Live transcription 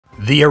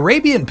The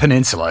Arabian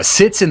Peninsula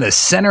sits in the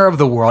center of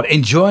the world,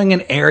 enjoying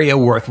an area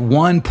worth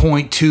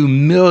 1.2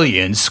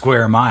 million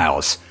square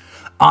miles.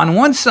 On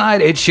one side,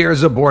 it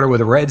shares a border with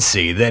the Red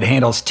Sea that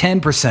handles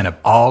 10% of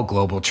all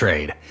global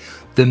trade.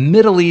 The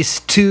Middle East's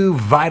two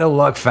vital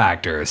luck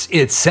factors,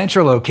 its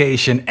central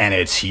location and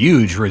its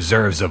huge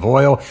reserves of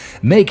oil,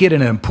 make it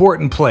an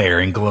important player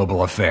in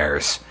global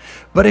affairs.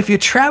 But if you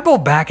travel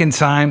back in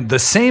time, the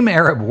same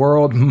Arab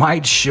world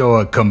might show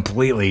a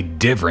completely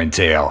different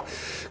tale.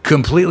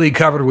 Completely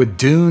covered with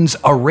dunes,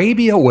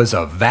 Arabia was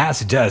a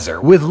vast desert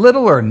with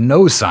little or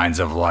no signs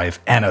of life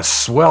and a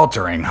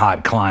sweltering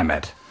hot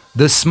climate.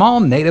 The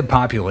small native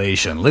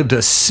population lived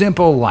a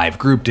simple life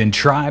grouped in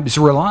tribes,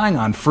 relying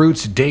on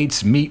fruits,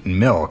 dates, meat, and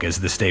milk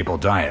as the staple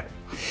diet.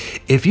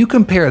 If you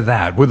compare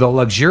that with the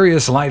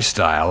luxurious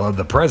lifestyle of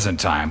the present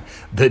time,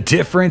 the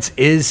difference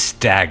is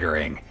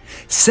staggering.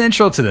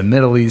 Central to the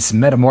Middle East's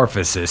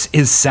metamorphosis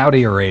is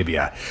Saudi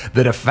Arabia,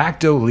 the de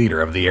facto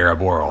leader of the Arab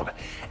world.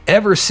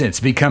 Ever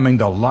since becoming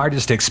the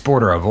largest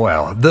exporter of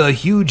oil, the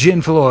huge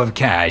inflow of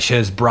cash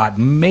has brought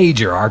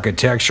major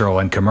architectural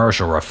and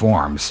commercial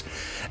reforms.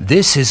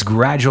 This has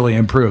gradually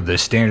improved the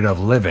standard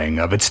of living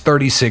of its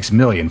 36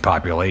 million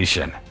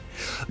population.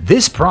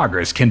 This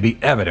progress can be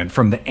evident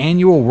from the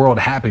annual World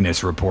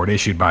Happiness Report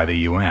issued by the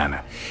UN.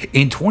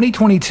 In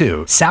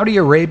 2022, Saudi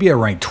Arabia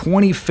ranked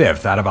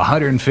 25th out of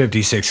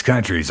 156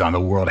 countries on the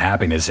World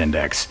Happiness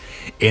Index.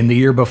 In the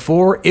year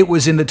before, it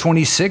was in the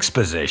 26th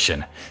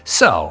position.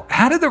 So,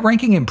 how did the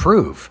ranking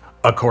improve?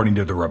 According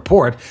to the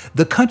report,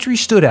 the country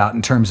stood out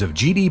in terms of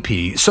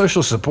GDP,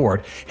 social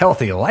support,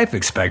 healthy life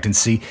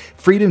expectancy,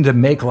 freedom to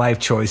make life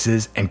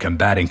choices, and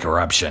combating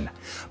corruption.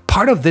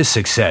 Part of this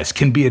success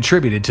can be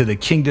attributed to the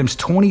kingdom's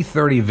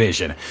 2030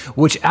 vision,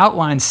 which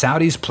outlines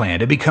Saudi's plan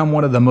to become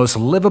one of the most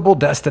livable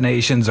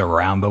destinations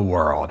around the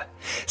world.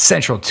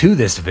 Central to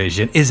this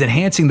vision is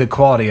enhancing the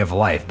quality of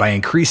life by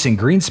increasing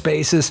green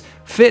spaces,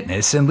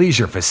 fitness, and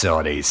leisure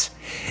facilities.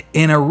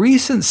 In a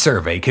recent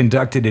survey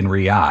conducted in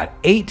Riyadh,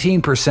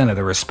 18% of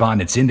the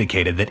respondents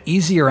indicated that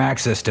easier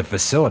access to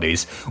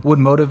facilities would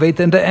motivate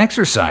them to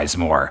exercise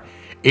more.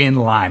 In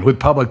line with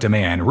public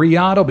demand,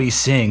 Riyadh will be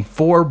seeing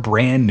 4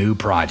 brand new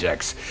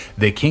projects: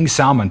 the King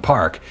Salman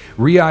Park,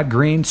 Riyadh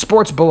Green,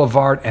 Sports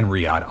Boulevard, and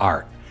Riyadh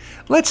Art.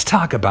 Let's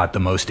talk about the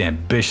most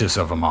ambitious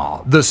of them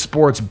all, the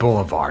Sports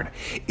Boulevard.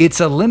 It's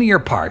a linear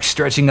park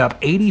stretching up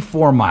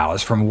 84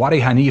 miles from Wadi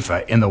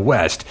Hanifa in the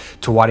west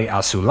to Wadi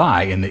Al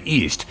Sulai in the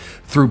east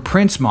through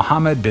Prince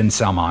Mohammed bin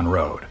Salman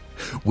Road.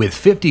 With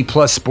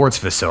 50-plus sports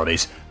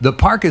facilities, the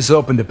park is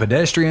open to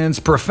pedestrians,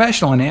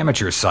 professional and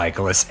amateur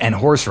cyclists, and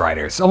horse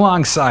riders,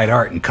 alongside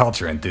art and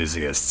culture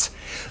enthusiasts.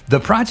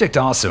 The project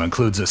also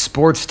includes a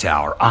sports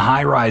tower, a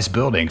high-rise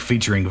building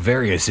featuring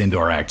various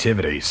indoor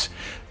activities.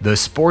 The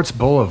Sports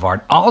Boulevard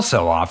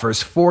also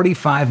offers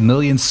 45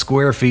 million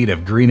square feet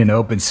of green and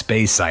open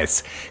space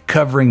sites,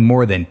 covering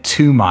more than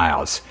 2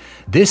 miles.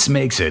 This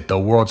makes it the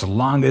world's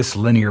longest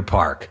linear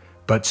park.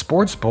 But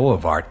Sports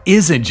Boulevard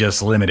isn't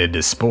just limited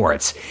to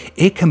sports.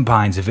 It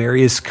combines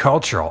various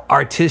cultural,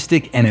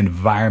 artistic, and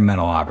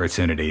environmental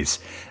opportunities.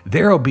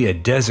 There will be a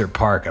desert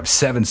park of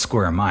 7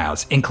 square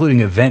miles,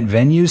 including event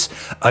venues,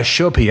 a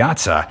show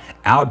piazza,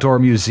 outdoor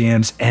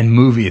museums, and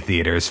movie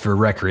theaters for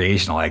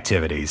recreational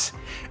activities.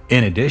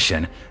 In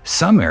addition,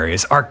 some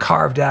areas are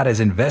carved out as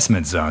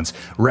investment zones,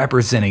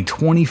 representing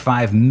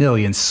 25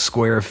 million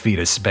square feet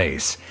of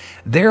space.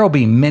 There will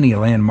be many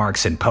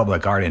landmarks and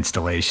public art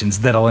installations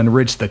that'll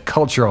enrich the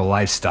cultural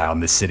lifestyle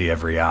in the city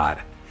of Riyadh.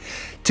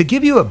 To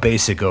give you a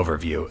basic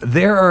overview,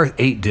 there are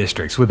 8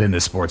 districts within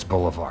the Sports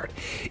Boulevard.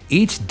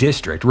 Each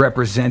district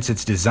represents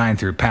its design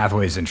through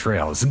pathways and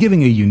trails,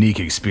 giving a unique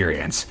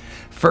experience.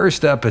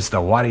 First up is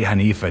the Wadi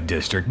Hanifa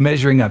district,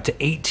 measuring up to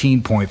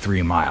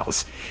 18.3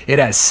 miles. It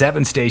has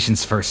 7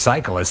 stations for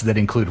cyclists that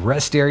include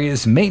rest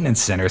areas,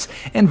 maintenance centers,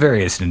 and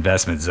various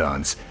investment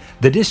zones.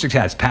 The district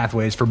has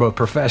pathways for both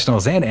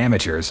professionals and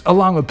amateurs,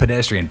 along with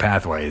pedestrian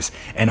pathways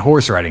and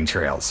horse riding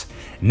trails.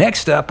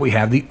 Next up, we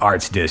have the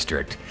Arts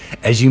District.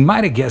 As you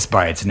might have guessed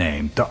by its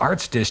name, the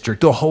Arts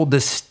District will hold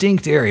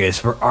distinct areas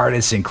for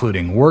artists,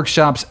 including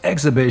workshops,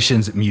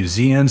 exhibitions,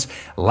 museums,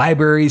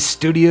 libraries,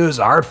 studios,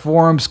 art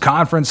forums,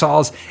 conference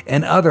halls,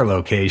 and other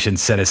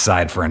locations set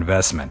aside for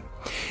investment.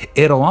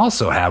 It'll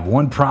also have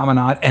 1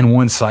 promenade and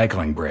 1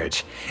 cycling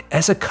bridge.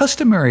 As a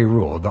customary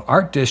rule, the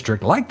Art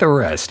District, like the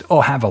rest,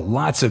 will have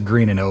lots of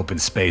green and open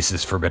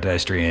spaces for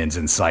pedestrians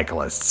and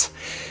cyclists.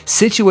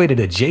 Situated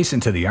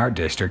adjacent to the Art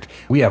District,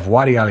 we have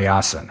Wadi Al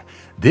Yasin.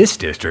 This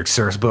district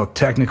serves both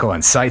technical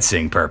and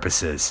sightseeing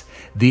purposes.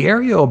 The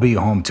area will be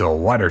home to a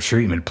water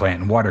treatment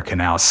plant and water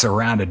canal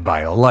surrounded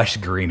by lush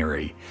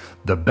greenery.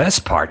 The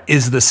best part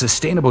is the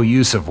sustainable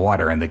use of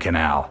water in the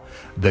canal.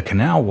 The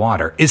canal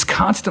water is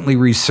constantly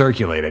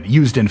recirculated,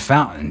 used in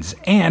fountains,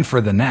 and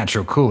for the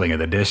natural cooling of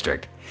the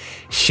district.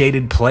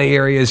 Shaded play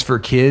areas for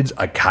kids,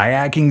 a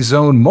kayaking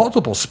zone,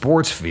 multiple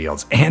sports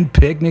fields, and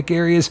picnic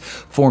areas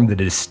form the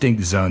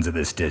distinct zones of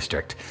this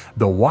district.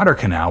 The water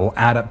canal will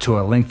add up to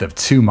a length of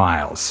 2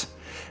 miles.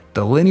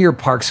 The linear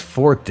park's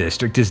fourth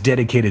district is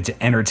dedicated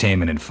to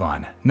entertainment and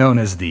fun. Known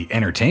as the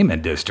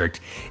Entertainment District,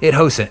 it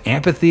hosts an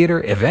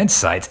amphitheater, event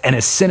sites, and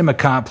a cinema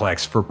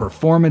complex for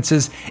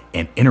performances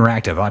and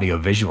interactive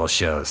audiovisual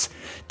shows.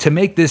 To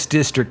make this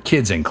district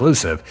kids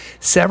inclusive,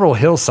 several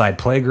hillside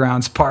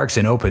playgrounds, parks,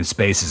 and open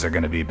spaces are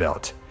going to be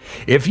built.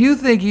 If you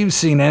think you've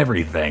seen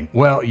everything,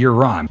 well, you're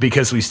wrong,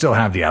 because we still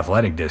have the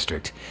athletic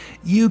district.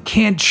 You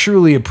can't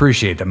truly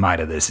appreciate the might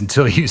of this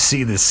until you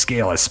see the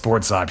scale of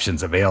sports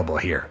options available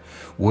here.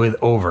 With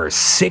over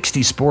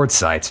 60 sports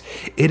sites,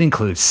 it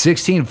includes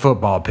 16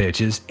 football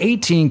pitches,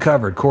 18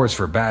 covered courts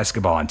for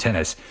basketball and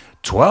tennis,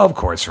 12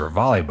 courts for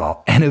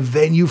volleyball, and a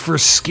venue for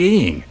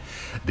skiing.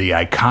 The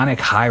iconic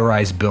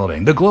high-rise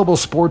building, the Global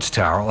Sports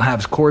Tower, will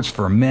have courts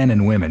for men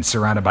and women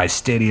surrounded by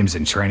stadiums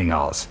and training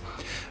halls.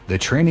 The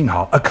training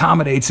hall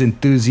accommodates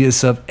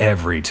enthusiasts of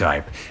every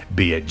type,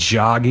 be it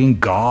jogging,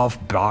 golf,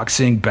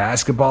 boxing,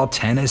 basketball,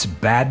 tennis,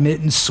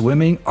 badminton,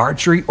 swimming,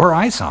 archery, or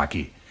ice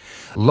hockey.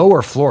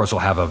 Lower floors will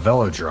have a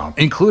velodrome,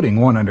 including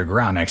one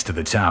underground next to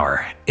the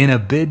tower. In a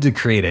bid to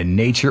create a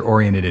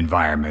nature-oriented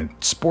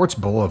environment, Sports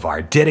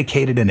Boulevard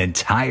dedicated an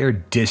entire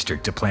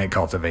district to plant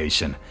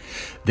cultivation.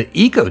 The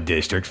Eco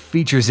District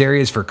features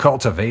areas for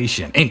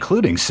cultivation,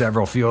 including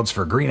several fields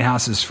for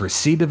greenhouses for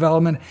seed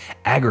development,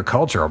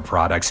 agricultural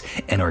products,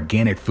 and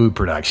organic food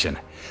production.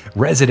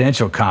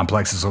 Residential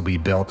complexes will be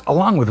built,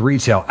 along with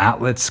retail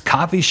outlets,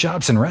 coffee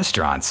shops, and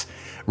restaurants.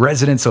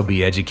 Residents will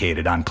be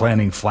educated on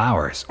planting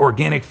flowers,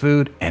 organic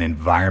food, and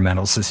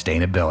environmental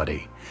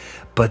sustainability.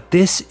 But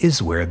this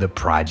is where the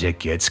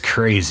project gets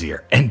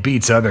crazier and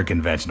beats other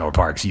conventional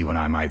parks you and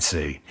I might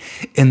see.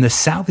 In the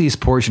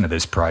southeast portion of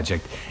this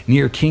project,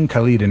 near King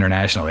Khalid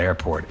International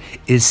Airport,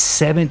 is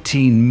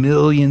 17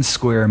 million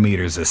square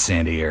meters of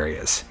sandy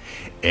areas.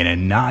 In a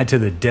nod to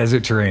the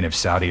desert terrain of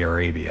Saudi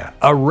Arabia,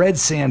 a red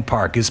sand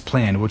park is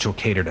planned which will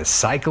cater to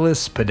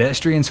cyclists,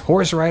 pedestrians,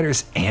 horse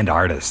riders, and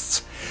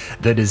artists.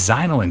 The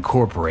design will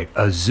incorporate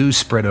a zoo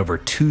spread over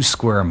 2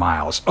 square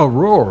miles, a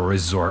rural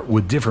resort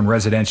with different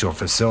residential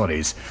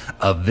facilities,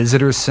 a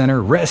visitor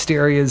center, rest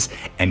areas,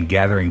 and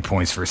gathering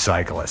points for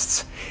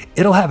cyclists.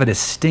 It'll have a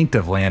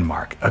distinctive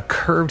landmark, a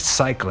curved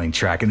cycling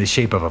track in the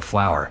shape of a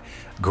flower,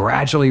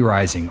 gradually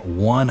rising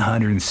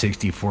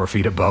 164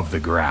 feet above the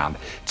ground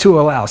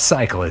to allow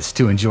cyclists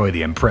to enjoy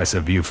the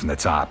impressive view from the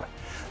top.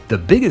 The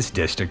biggest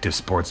district of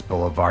Sports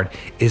Boulevard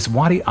is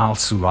Wadi Al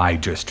Sulai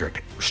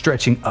District,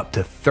 stretching up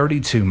to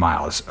 32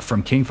 miles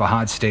from King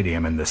Fahad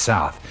Stadium in the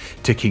south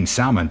to King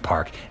Salman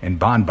Park and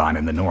Bonbon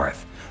in the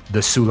north. The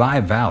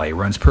Sulai Valley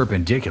runs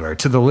perpendicular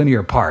to the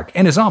linear park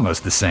and is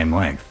almost the same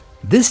length.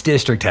 This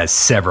district has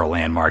several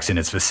landmarks in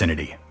its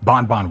vicinity,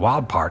 Bonbon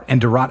Wild Park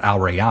and Darat Al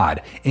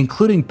Riyadh,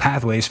 including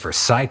pathways for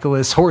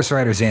cyclists, horse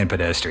riders, and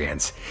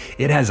pedestrians.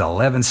 It has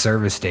 11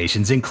 service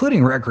stations,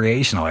 including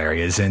recreational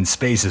areas and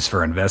spaces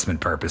for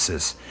investment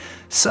purposes.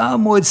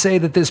 Some would say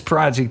that this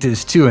project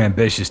is too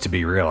ambitious to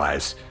be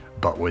realized.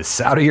 But with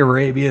Saudi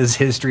Arabia's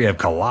history of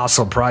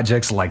colossal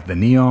projects like the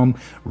NEOM,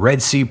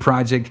 Red Sea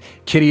Project,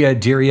 Qiddiya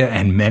Diriyah,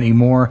 and many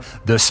more,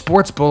 the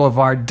Sports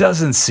Boulevard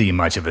doesn't see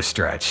much of a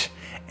stretch.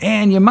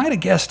 And you might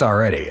have guessed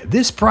already,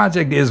 this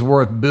project is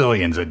worth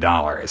billions of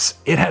dollars.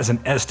 It has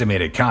an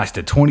estimated cost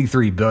of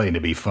 $23 billion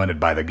to be funded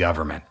by the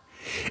government.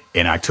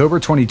 In October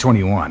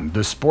 2021,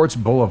 the Sports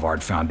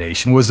Boulevard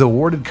Foundation was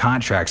awarded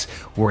contracts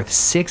worth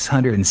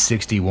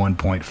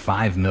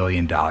 $661.5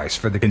 million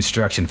for the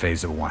construction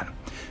phase of 1.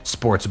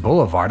 Sports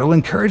Boulevard will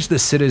encourage the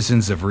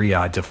citizens of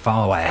Riyadh to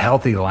follow a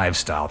healthy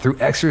lifestyle through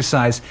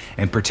exercise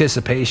and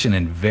participation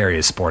in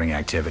various sporting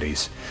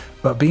activities.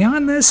 But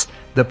beyond this,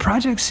 the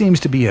project seems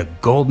to be a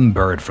golden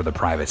bird for the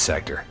private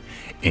sector.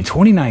 In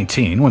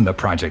 2019, when the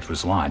project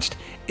was launched,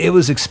 it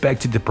was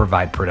expected to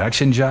provide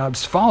production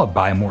jobs followed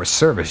by more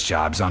service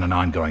jobs on an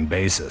ongoing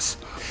basis.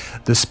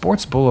 The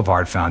Sports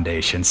Boulevard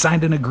Foundation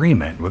signed an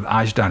agreement with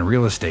Ajdan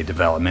Real Estate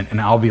Development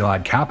and Al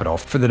Bilad Capital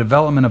for the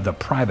development of the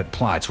private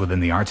plots within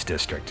the Arts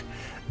District.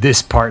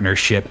 This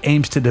partnership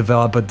aims to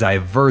develop a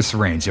diverse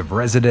range of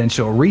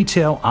residential,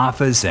 retail,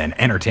 office, and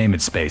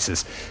entertainment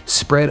spaces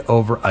spread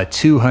over a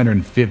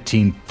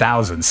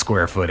 215,000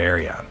 square foot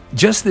area.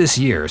 Just this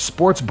year,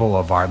 Sports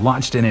Boulevard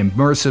launched an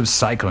immersive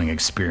cycling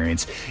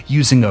experience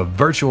using a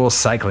virtual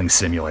cycling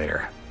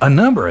simulator. A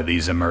number of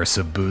these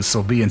immersive booths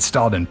will be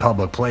installed in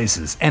public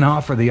places and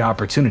offer the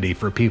opportunity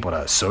for people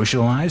to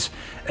socialize,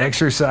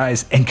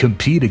 exercise, and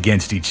compete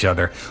against each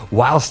other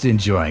whilst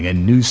enjoying a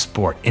new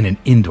sport in an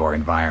indoor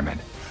environment.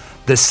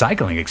 The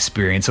cycling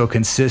experience will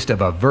consist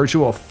of a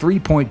virtual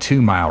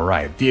 3.2-mile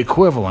ride, the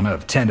equivalent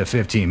of 10 to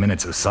 15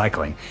 minutes of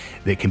cycling,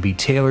 that can be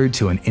tailored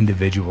to an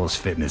individual's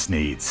fitness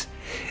needs.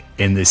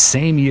 In the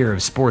same year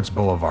of Sports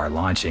Boulevard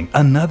launching,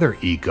 another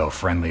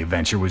eco-friendly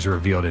venture was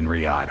revealed in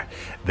Riyadh,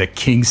 the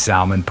King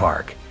Salman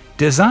Park.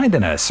 Designed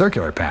in a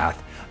circular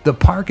path, the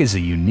park is a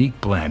unique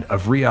blend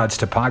of Riyadh's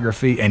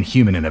topography and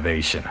human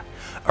innovation.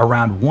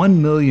 Around 1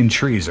 million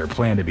trees are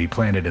planned to be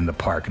planted in the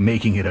park,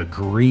 making it a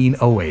green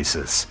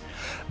oasis.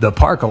 The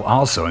park will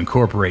also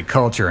incorporate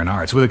culture and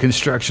arts with the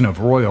construction of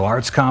Royal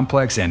Arts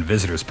Complex and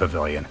Visitors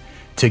Pavilion.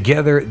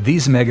 Together,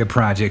 these mega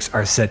projects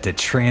are set to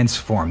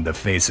transform the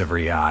face of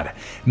Riyadh,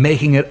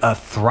 making it a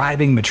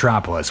thriving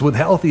metropolis with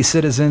healthy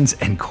citizens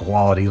and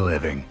quality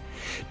living.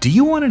 Do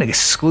you want an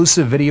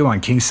exclusive video on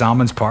King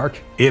Salomon's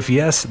Park? If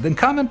yes, then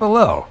comment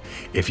below.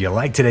 If you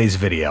like today's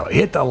video,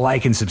 hit the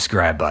like and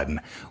subscribe button.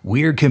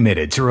 We're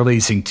committed to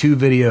releasing 2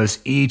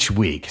 videos each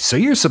week, so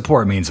your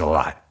support means a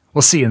lot.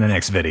 We'll see you in the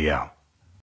next video.